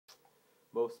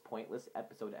most pointless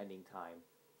episode ending time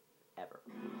ever.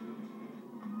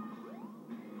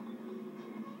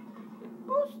 It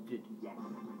boosted.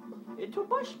 It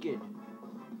Tobushkin.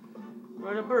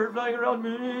 There's a bird flying around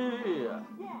me. Yeah,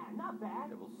 not bad.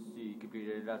 Level C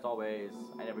completed as always.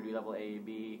 I never do level A and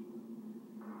B.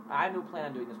 I have no plan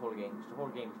on doing this whole game. The whole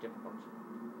game is difficult.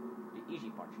 The easy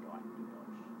parts though I can do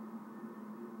those.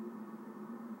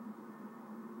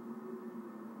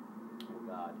 Oh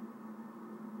god.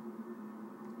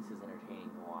 This is entertaining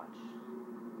to watch.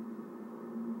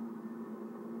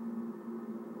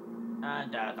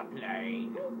 And there's a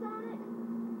plane.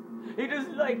 He just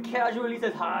like casually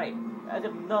says hi, as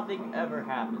if nothing ever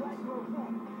happens.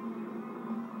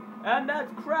 And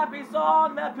that crappy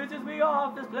song that pisses me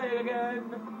off is playing again.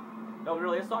 No,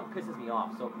 really, this song pisses me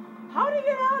off. So, how did it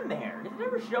get on there? Did it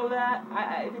ever show that?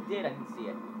 If it did, I didn't see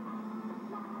it.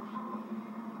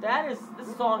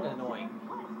 This song is annoying.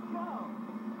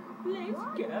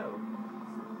 Let's go.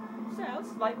 Sounds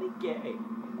slightly gay.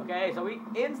 Okay, so we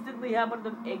instantly have one of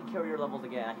them egg carrier levels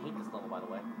again. I hate this level, by the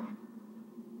way.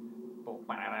 Oh,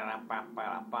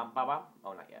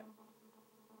 not yet.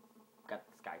 Got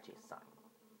the sky chase sign.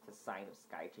 It's a sign of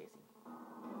sky chasing.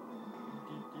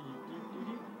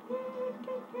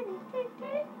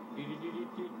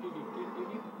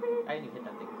 I didn't even hit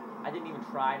that thing. I didn't even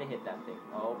try to hit that thing.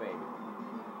 Oh, baby.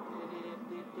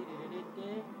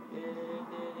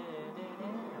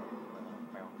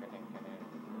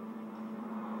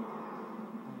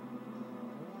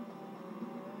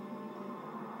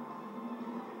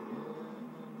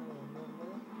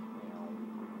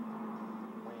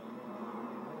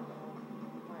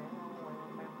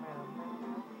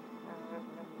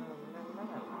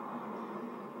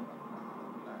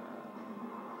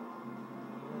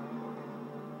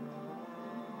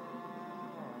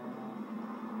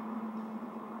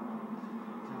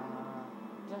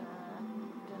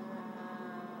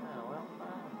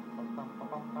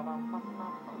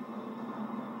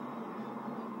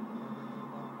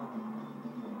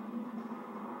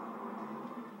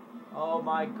 Oh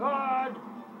my god!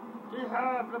 They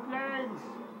have the planes!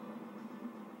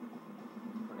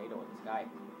 Tornado in the sky.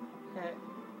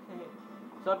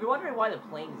 So if you're wondering why the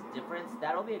plane is different,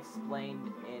 that'll be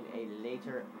explained in a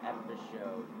later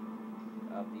episode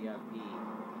of the MP.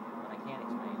 But I can't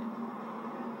explain it.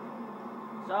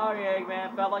 Sorry,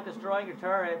 Eggman. Felt like destroying your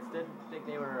turrets. Didn't think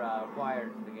they were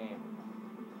required for the game.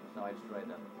 So I destroyed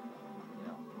them. You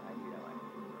know, I do that like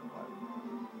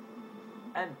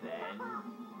and then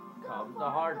comes the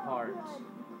hard part.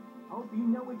 Hope you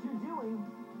know what you're doing.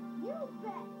 You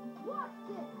bet. Watch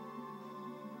this.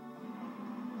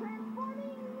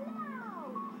 Transforming now.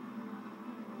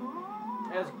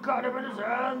 It's got him in his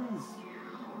hands.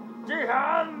 The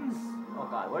hands. Oh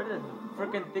god, where did the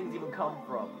frickin' things even come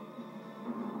from?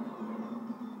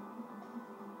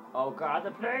 Oh god,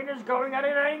 the plane is going at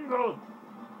an angle.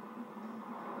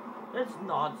 It's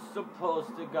not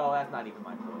supposed to go. That's not even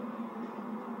my fault.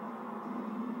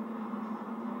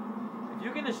 If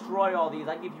you can destroy all these,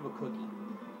 I'd give you a cookie.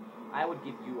 I would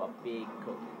give you a big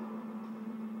cookie.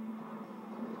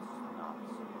 It's not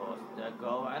supposed to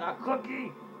go at a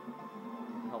cookie!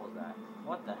 What the hell was that?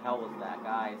 What the hell was that,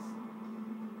 guys?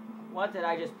 What did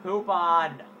I just poop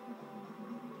on?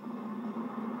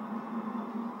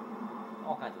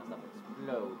 All kinds of stuff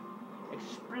explode.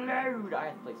 Explode! I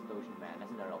have to play Explosion Man.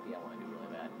 That's another LP I want to do really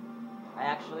bad.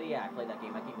 I played that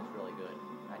game. That game is really good.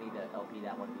 I need to LP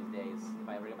that one of these days. If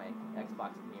I ever get my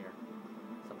Xbox in here,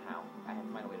 somehow, I have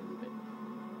to find a way to move it.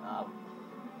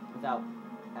 Without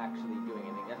actually doing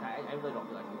anything. I really don't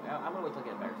feel like moving. I'm gonna wait till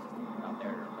I get a better system out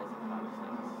there to replace it,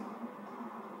 obviously.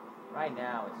 Right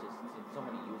now, it's just so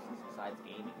many uses besides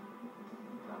gaming.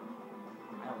 I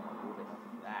don't want to move it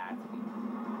like that. I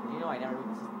mean, you know, I never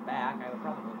moved the system back. I have a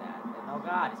problem with that. And oh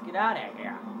god, just get out of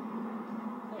here.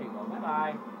 There you go. Bye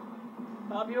bye.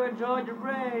 Hope you enjoyed your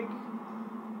break.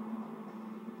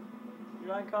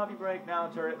 You're on coffee break now,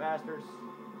 Turret Masters.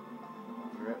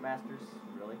 Turret Masters?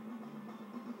 Really?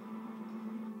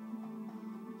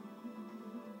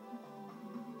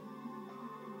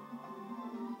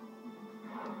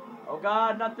 Oh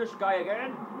god, not this guy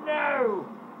again! No!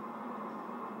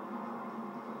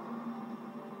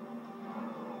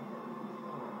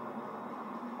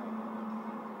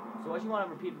 So what you want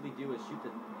to repeatedly do is shoot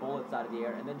the bullets out of the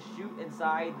air and then shoot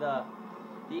inside the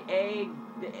egg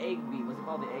beam. What's it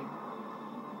called? The egg?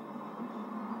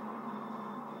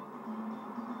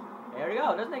 There you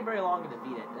go. It doesn't take very long to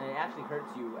defeat it, and it actually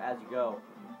hurts you as you go.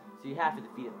 So you have to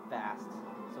defeat it fast.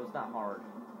 So it's not hard.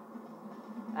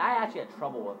 I actually had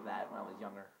trouble with that when I was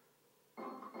younger.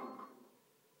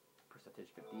 Press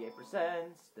percentage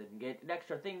 58%. Didn't get an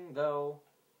extra thing though.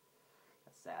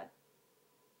 That's sad.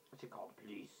 I should call the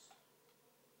police.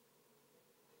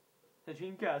 The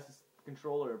Dreamcast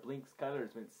controller blinks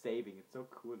colors when it's saving. It's so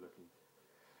cool looking.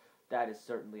 That is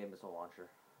certainly a missile launcher.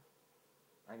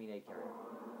 I mean, egg carrier.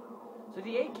 So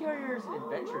the egg carrier is an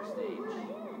adventure stage.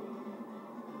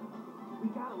 We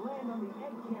gotta land on the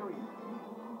egg carrier.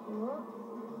 Whoops.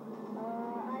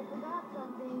 I forgot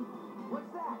something.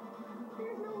 What's that?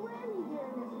 There's no landing gear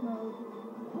in this mode.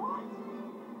 What?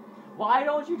 Why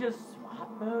don't you just swap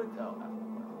modes? Oh, no.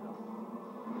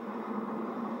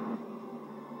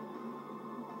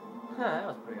 Huh, that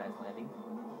was a pretty nice landing.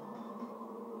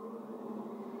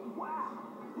 Wow,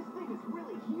 this thing is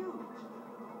really huge.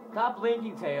 Stop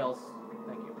blinking, Tails.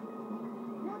 Thank you.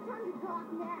 No time to talk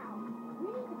now. We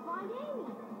need to find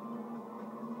Amy.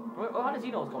 Well, how does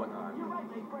he know what's going on? You're right,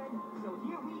 my friend. So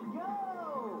here we go.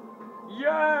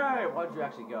 Yay! Why did you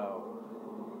actually go?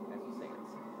 As you say it.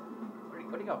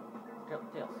 Where'd he go?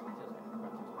 Tails.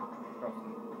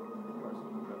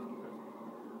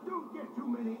 Don't get too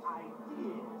many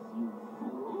ideas, you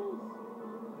fools.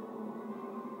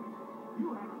 You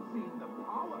haven't seen the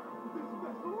power this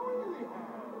vessel really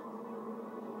has.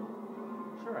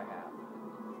 Sure I have.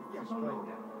 Get a load of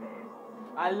this.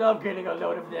 I love getting a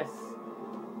load of this.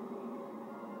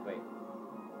 Wait.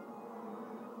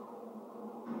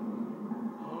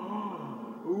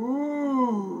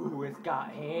 Ooh, it's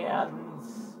got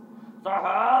hands. The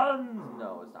hands.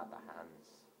 No, it's not the hands.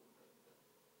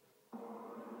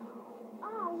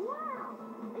 Oh, wow.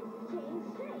 It's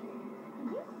changed shape.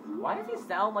 Did you see Why does he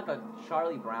sound like a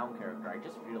Charlie Brown character? I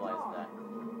just realized that.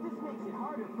 This makes it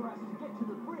harder for us to get to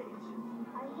the bridge.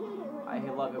 I hate it when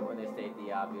I love it when they state the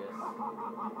obvious. I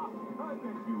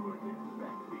bet you weren't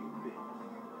expecting this.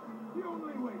 The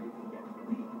only way you can get to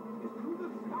me is through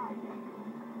the sky deck.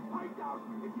 Find out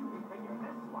if you can figure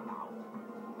this one out.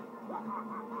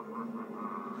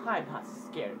 I'm not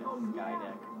scared of Oh, the sky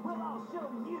yeah? deck. Well, I'll show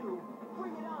you.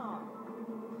 Bring it on.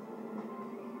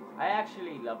 I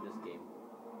actually love this game.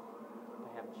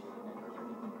 I haven't shown it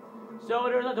already. So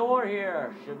there's a door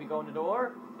here. Should we go in the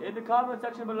door? In the comment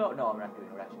section below. No, I'm not doing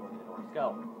it. We're actually going in the door. Let's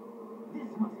go.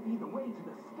 This must be the way to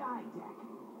the sky deck.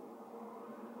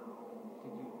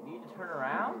 Did you need to turn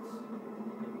around?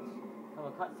 Have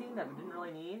a cutscene that we didn't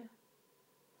really need?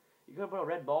 You could have put a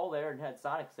red ball there and had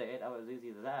Sonic say it. That was easy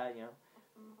as that, you know.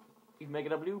 You can make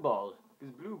it a blue ball.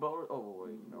 Because blue ball... Oh,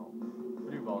 wait, no.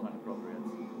 Blue ball's not appropriate.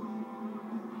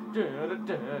 Okay,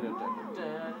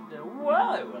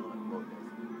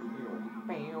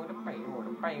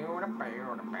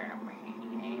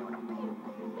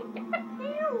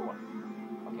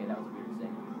 that was a weird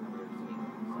thing. A weird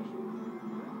singing session.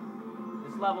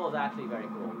 This level is actually very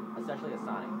cool, especially as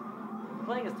Sonic.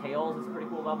 Playing as Tails is a pretty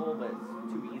cool level, but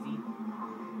it's too easy.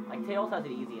 Like, Tails has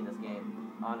it easy in this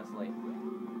game, honestly.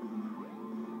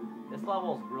 This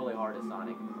level is really hard as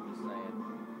Sonic, I'm just saying.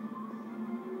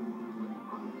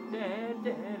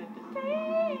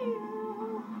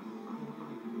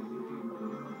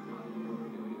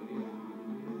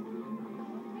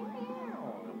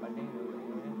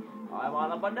 I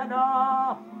want a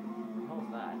banana! What was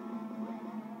that?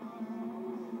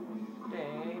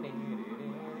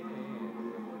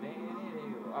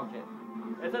 Oh shit.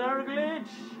 It's another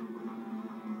glitch!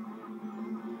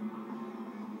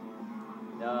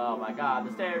 Oh my god,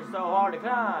 the stairs are so hard to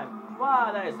climb! Why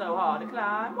are they so hard to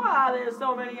climb? Why are there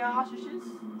so many ostriches?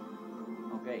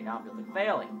 Okay, now it feels like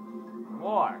failing.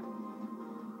 More.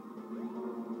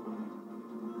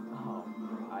 Oh,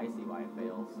 I see why it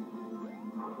fails.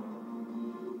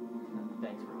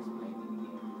 Thanks for explaining the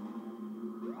game.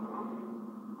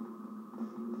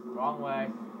 Wrong way.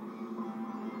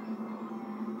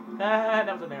 That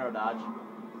was a narrow dodge.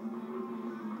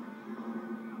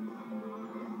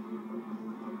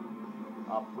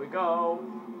 Up we go.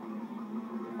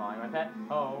 Find my pet.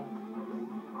 Oh.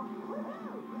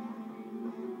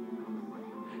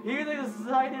 He's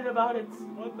excited about it.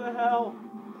 What the hell?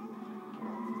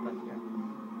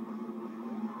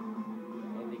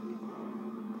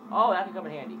 Oh, that could come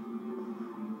in handy.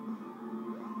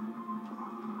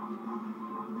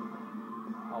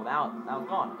 Oh, now it's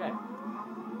gone. Okay.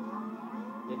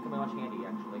 Didn't come in much handy,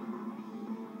 actually.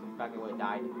 So the fact that it would have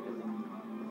died.